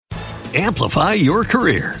Amplify your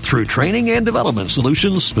career through training and development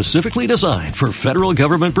solutions specifically designed for federal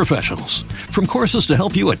government professionals. From courses to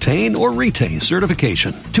help you attain or retain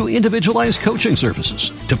certification, to individualized coaching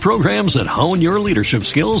services, to programs that hone your leadership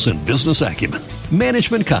skills and business acumen,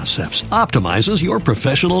 Management Concepts optimizes your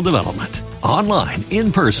professional development. Online,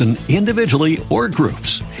 in person, individually, or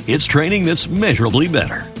groups, it's training that's measurably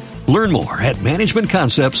better. Learn more at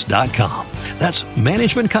managementconcepts.com. That's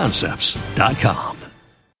managementconcepts.com.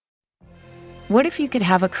 What if you could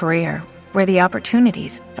have a career where the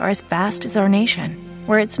opportunities are as vast as our nation,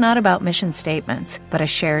 where it's not about mission statements, but a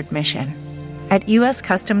shared mission? At U.S.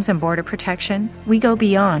 Customs and Border Protection, we go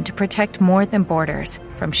beyond to protect more than borders.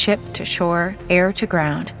 From ship to shore, air to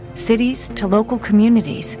ground, cities to local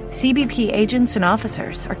communities, CBP agents and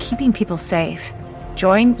officers are keeping people safe.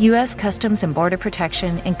 Join U.S. Customs and Border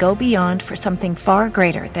Protection and go beyond for something far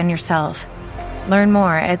greater than yourself. Learn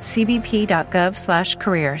more at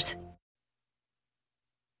cbp.gov/careers.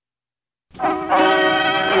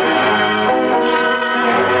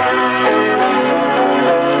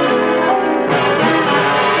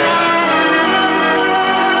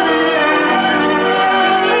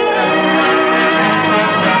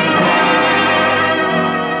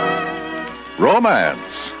 Romance.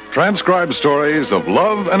 Transcribed stories of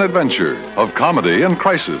love and adventure, of comedy and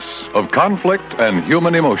crisis, of conflict and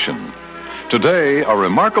human emotion. Today, a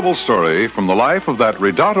remarkable story from the life of that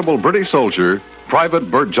redoubtable British soldier, Private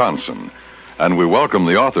Bert Johnson. And we welcome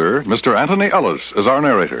the author, Mr. Anthony Ellis, as our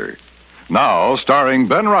narrator. Now, starring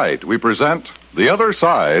Ben Wright, we present The Other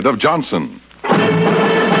Side of Johnson.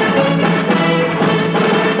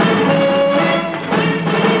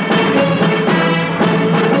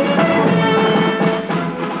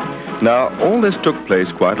 Now, all this took place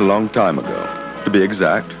quite a long time ago. To be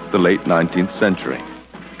exact, the late 19th century.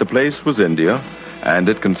 The place was India, and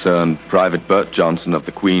it concerned Private Bert Johnson of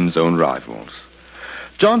the Queen's Own Rifles.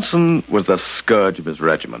 Johnson was the scourge of his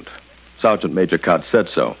regiment. Sergeant Major Cudd said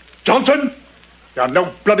so. Johnson, you're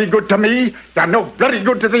no bloody good to me, you're no bloody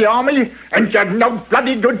good to the army, and you're no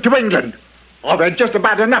bloody good to England. I've had just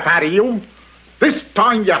about enough out of you. This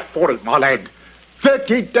time you're for it, my lad.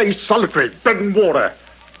 30 days solitary, bread and water.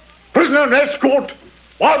 Prisoner and escort.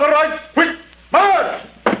 By the right, quick, march!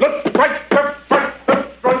 Left, right, left, right,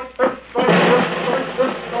 left, right, left, right.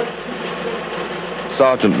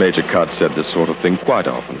 Sergeant Major Cudd said this sort of thing quite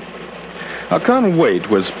often. Now, Colonel Waite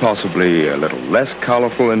was possibly a little less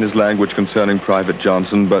colorful in his language concerning Private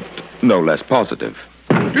Johnson, but no less positive.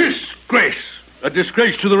 Disgrace! A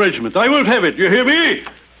disgrace to the regiment. I won't have it, you hear me?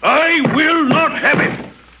 I will not have it!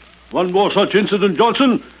 One more such incident,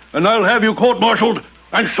 Johnson, and I'll have you court-martialed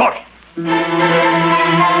and shot.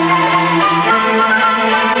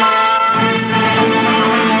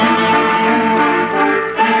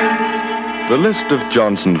 The list of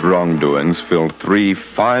Johnson's wrongdoings filled 3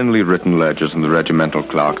 finely written ledgers in the regimental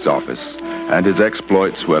clerk's office, and his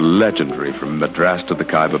exploits were legendary from Madras to the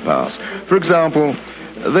Khyber Pass. For example,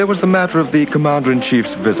 there was the matter of the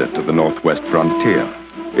Commander-in-Chief's visit to the northwest frontier.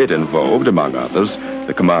 It involved, among others,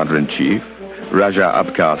 the Commander-in-Chief, Raja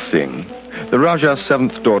Abkar Singh, the Raja's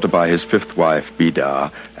 7th daughter by his 5th wife, Bidar,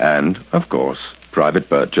 and, of course, Private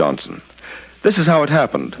Bert Johnson. This is how it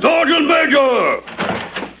happened. Sergeant Major!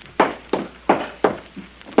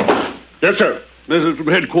 Yes, sir. Message from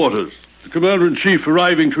headquarters. The Commander-in-Chief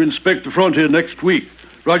arriving to inspect the frontier next week.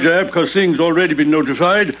 Raja Abkar Singh's already been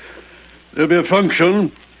notified. There'll be a function,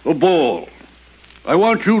 a ball. I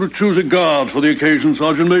want you to choose a guard for the occasion,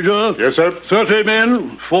 Sergeant Major. Yes, sir. 30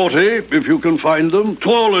 men, 40, if you can find them.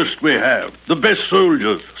 Tallest we have. The best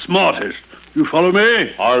soldiers, smartest. You follow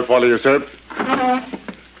me? I'll follow you, sir.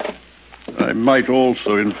 I might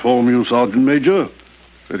also inform you, Sergeant Major,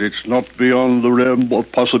 that it's not beyond the realm of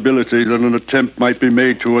possibility that an attempt might be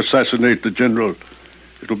made to assassinate the general.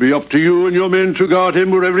 It'll be up to you and your men to guard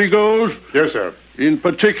him wherever he goes. Yes, sir. In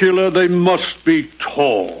particular, they must be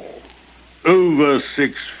tall. Over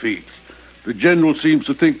 6 feet. The general seems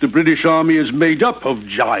to think the British Army is made up of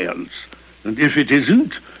giants. And if it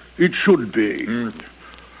isn't, it should be.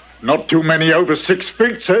 Not too many over 6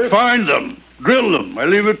 feet, sir. Find them. Drill them. I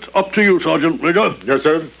leave it up to you, Sergeant Major. Yes,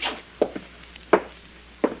 sir.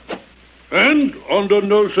 And under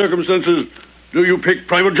no circumstances do you pick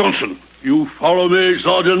Private Johnson. You follow me,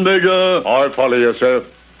 Sergeant Major. I'll follow you, sir.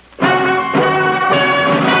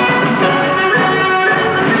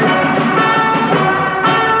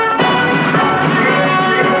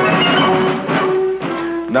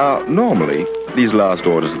 Now, normally, these last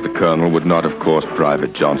orders of the colonel would not have caused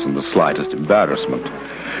Private Johnson the slightest embarrassment.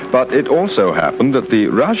 But it also happened that the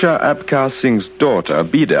Raja Abkar Singh's daughter,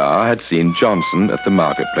 Bidar, had seen Johnson at the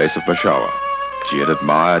marketplace of Peshawar. She had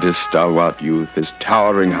admired his stalwart youth, his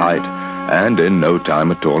towering height, and in no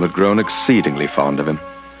time at all had grown exceedingly fond of him.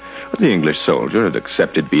 The English soldier had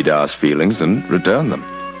accepted Bidar's feelings and returned them.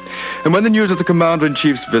 And when the news of the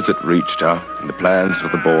Commander-in-Chief's visit reached her, and the plans for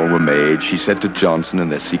the ball were made, she said to Johnson in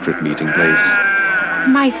their secret meeting place,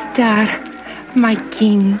 "My star, my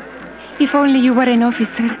king, if only you were an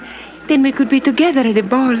officer, then we could be together at the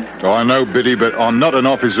ball." I know, Biddy, but I'm not an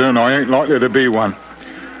officer and I ain't likely to be one.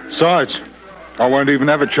 Besides, I won't even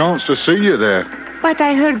have a chance to see you there. But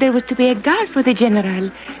I heard there was to be a guard for the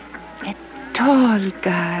general. A tall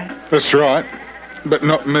guard. That's right, but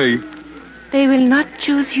not me. They will not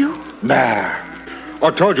choose you? Nah.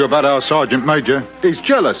 I told you about our Sergeant Major. He's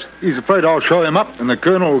jealous. He's afraid I'll show him up and the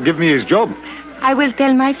Colonel will give me his job. I will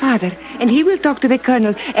tell my father, and he will talk to the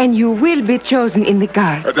Colonel, and you will be chosen in the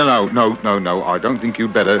guard. No. I don't think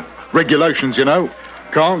you'd better. Regulations, you know.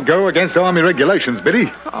 Can't go against Army regulations,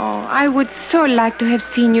 Biddy. Oh, I would so like to have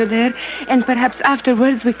seen you there, and perhaps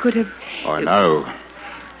afterwards we could have... I know.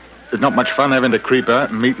 It's not much fun having to creep out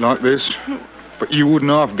and meet like this. But you wouldn't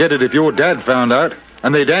half get it if your dad found out,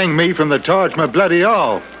 and they'd hang me from the Taj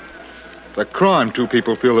Mahal. It's a crime two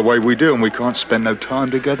people feel the way we do, and we can't spend no time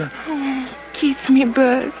together. Oh, kiss me,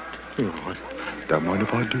 Bert. Oh, I don't mind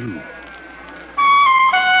if I do.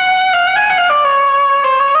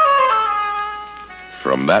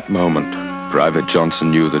 From that moment, Private Johnson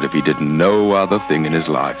knew that if he did no other thing in his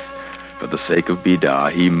life, for the sake of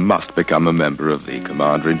Bidar, he must become a member of the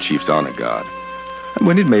Commander-in-Chief's Honor Guard. And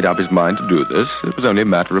when he'd made up his mind to do this, it was only a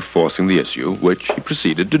matter of forcing the issue, which he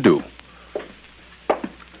proceeded to do.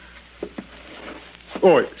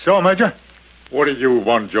 Oi, Sergeant Major? What do you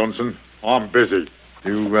want, Johnson? I'm busy.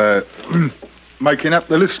 You, making up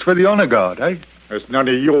the list for the Honor Guard, eh? It's none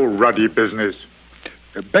of your ruddy business.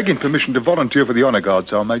 Begging permission to volunteer for the Honor Guard,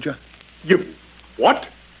 Sergeant Major. You... what?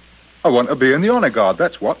 I want to be in the Honor Guard,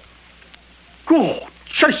 that's what. God,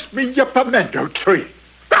 chase me, you pimento tree.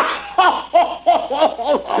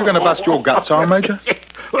 You're going to bust your guts, Sergeant Major?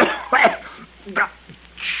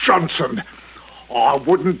 Johnson, I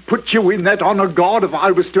wouldn't put you in that Honor Guard if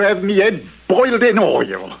I was to have me head boiled in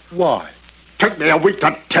oil. Why? Take me a week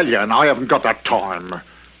to tell you, and I haven't got the time.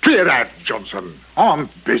 Clear out, Johnson. I'm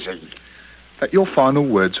busy. That your final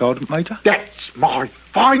word, Sergeant Major? That's my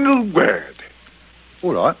final word.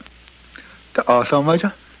 All right. Ta-ra, Sergeant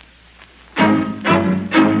Major.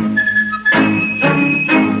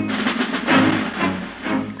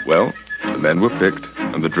 Well, the men were picked,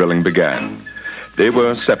 and the drilling began. They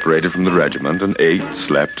were separated from the regiment and ate,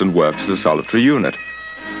 slept, and worked as a solitary unit.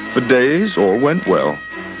 For days, all went well.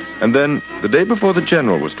 And then, the day before the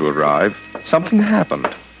general was to arrive, something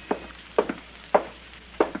happened.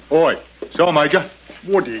 Oi, Sergeant Major.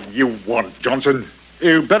 What do you want, Johnson?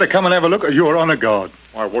 You'd better come and have a look at your Honor Guard.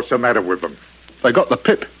 Why, what's the matter with them? They got the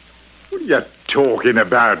pip. What are you talking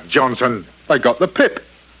about, Johnson? They got the pip.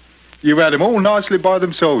 You had them all nicely by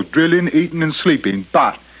themselves, drilling, eating, and sleeping,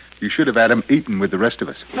 but you should have had them eating with the rest of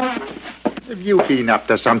us. Have you been up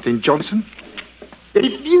to something, Johnson?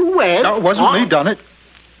 If you had... No, it wasn't me done it.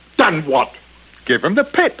 Done what? Give them the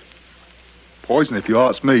pip. Poison, if you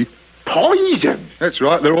ask me. Poison? That's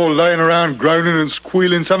right. They're all laying around groaning and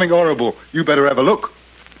squealing something horrible. You better have a look.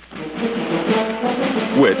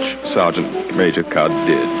 Which Sergeant Major Cudd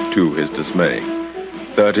did, to his dismay.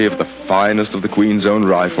 30 of the finest of the Queen's Own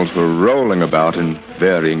rifles were rolling about in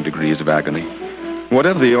varying degrees of agony.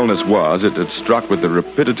 Whatever the illness was, it had struck with the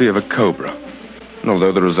rapidity of a cobra. And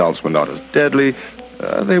although the results were not as deadly,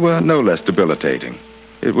 they were no less debilitating.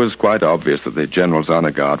 It was quite obvious that the General's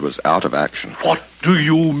Honor Guard was out of action. What do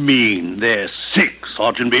you mean they're sick,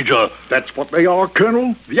 Sergeant Major? That's what they are,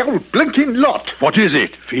 Colonel. The old blinking lot. What is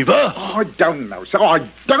it? Fever? I don't know, sir. I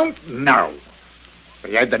don't know.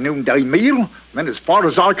 They had the noonday meal, and as far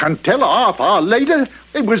as I can tell, a half hour later,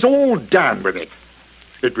 it was all done with it.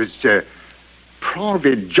 It was,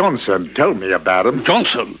 Private Johnson told me about him.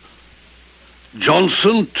 Johnson?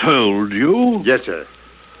 Johnson told you? Yes, sir.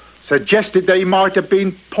 Suggested they might have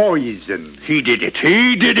been poisoned. He did it.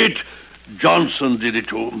 He did it. Johnson did it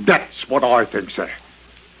to him. That's what I think, sir.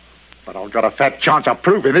 But I've got a fat chance of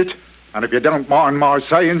proving it, and if you don't mind my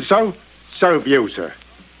saying so, so have you, sir.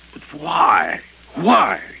 But why?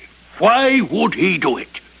 Why? Why would he do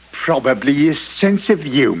it? Probably his sense of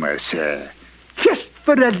humor, sir. Just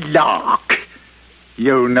for a lark.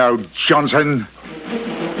 You know Johnson.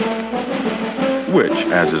 Which,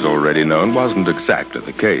 as is already known, wasn't exactly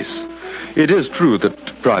the case. It is true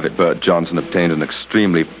that Private Bert Johnson obtained an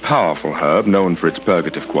extremely powerful herb known for its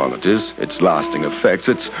purgative qualities, its lasting effects.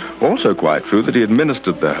 It's also quite true that he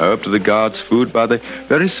administered the herb to the guard's food by the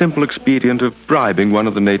very simple expedient of bribing one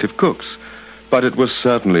of the native cooks. But it was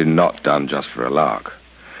certainly not done just for a lark.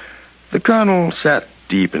 The colonel sat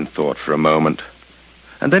deep in thought for a moment,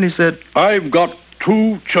 and then he said, I've got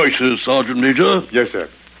two choices, Sergeant Major. Yes, sir.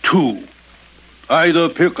 Two. Either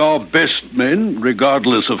pick our best men,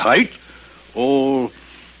 regardless of height, or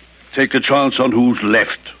take a chance on who's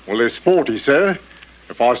left. Well, there's 40, sir.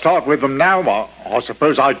 If I start with them now, I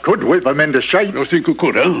suppose I could whip them into shape. You think you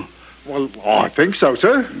could, huh? Well, I think so,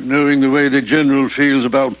 sir. Knowing the way the General feels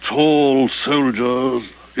about tall soldiers,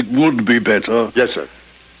 it would be better. Yes, sir.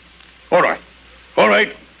 All right. All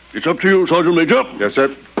right. It's up to you, Sergeant Major. Yes,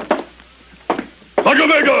 sir. Sergeant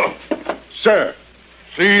Major! Sir.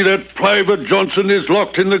 See that Private Johnson is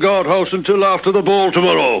locked in the guardhouse until after the ball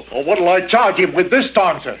tomorrow. Well, what'll I charge him with this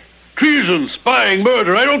time, sir? Treason, spying,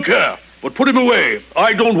 murder, I don't care. But put him away.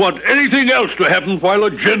 I don't want anything else to happen while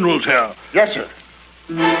the General's here. Yes, sir.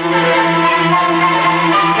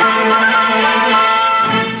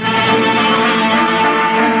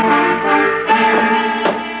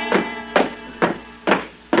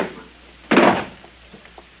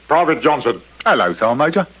 Private Johnson. Hello, Sergeant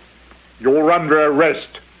Major. You're under arrest.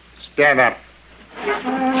 Stand up.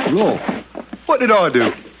 No. What did I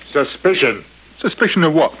do? Suspicion. Suspicion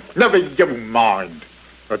of what? Never you mind.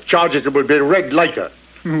 The charges will be read later.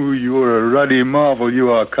 Oh, you're a ruddy marvel,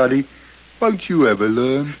 you are, Cuddy. Won't you ever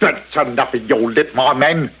learn? That's enough of your lip, my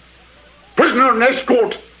men. Prisoner and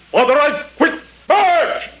escort. On the right, quick,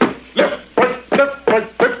 march! Left, right, left,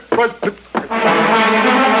 right, left, right, left.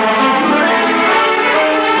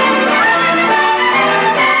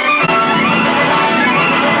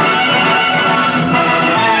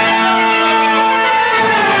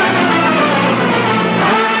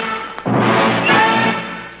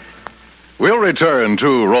 We'll return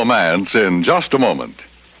to romance in just a moment.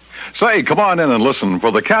 Say, come on in and listen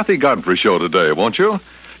for the Kathy Godfrey Show today, won't you?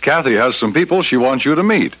 Kathy has some people she wants you to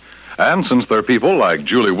meet. And since they're people like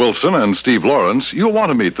Julie Wilson and Steve Lawrence, you'll want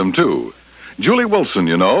to meet them, too. Julie Wilson,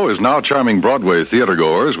 you know, is now charming Broadway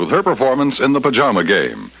theatergoers with her performance in The Pajama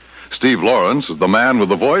Game. Steve Lawrence is the man with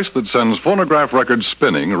the voice that sends phonograph records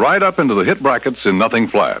spinning right up into the hit brackets in Nothing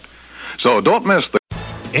Flat. So don't miss the...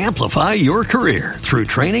 Amplify your career through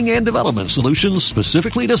training and development solutions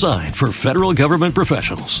specifically designed for federal government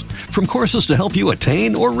professionals. From courses to help you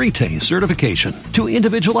attain or retain certification, to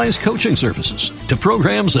individualized coaching services, to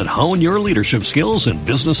programs that hone your leadership skills and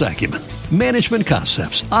business acumen, Management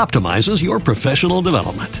Concepts optimizes your professional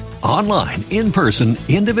development. Online, in person,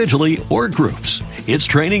 individually, or groups, it's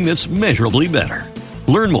training that's measurably better.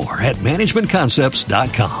 Learn more at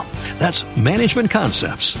managementconcepts.com. That's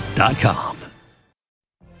managementconcepts.com.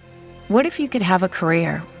 What if you could have a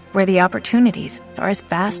career where the opportunities are as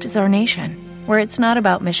vast as our nation, where it's not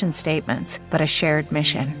about mission statements, but a shared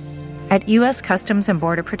mission? At U.S. Customs and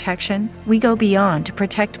Border Protection, we go beyond to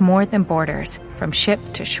protect more than borders. From ship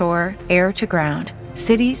to shore, air to ground,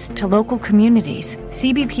 cities to local communities,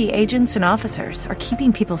 CBP agents and officers are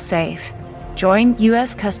keeping people safe. Join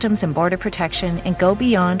U.S. Customs and Border Protection and go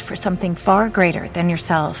beyond for something far greater than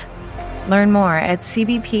yourself. Learn more at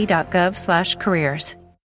cbp.gov/careers.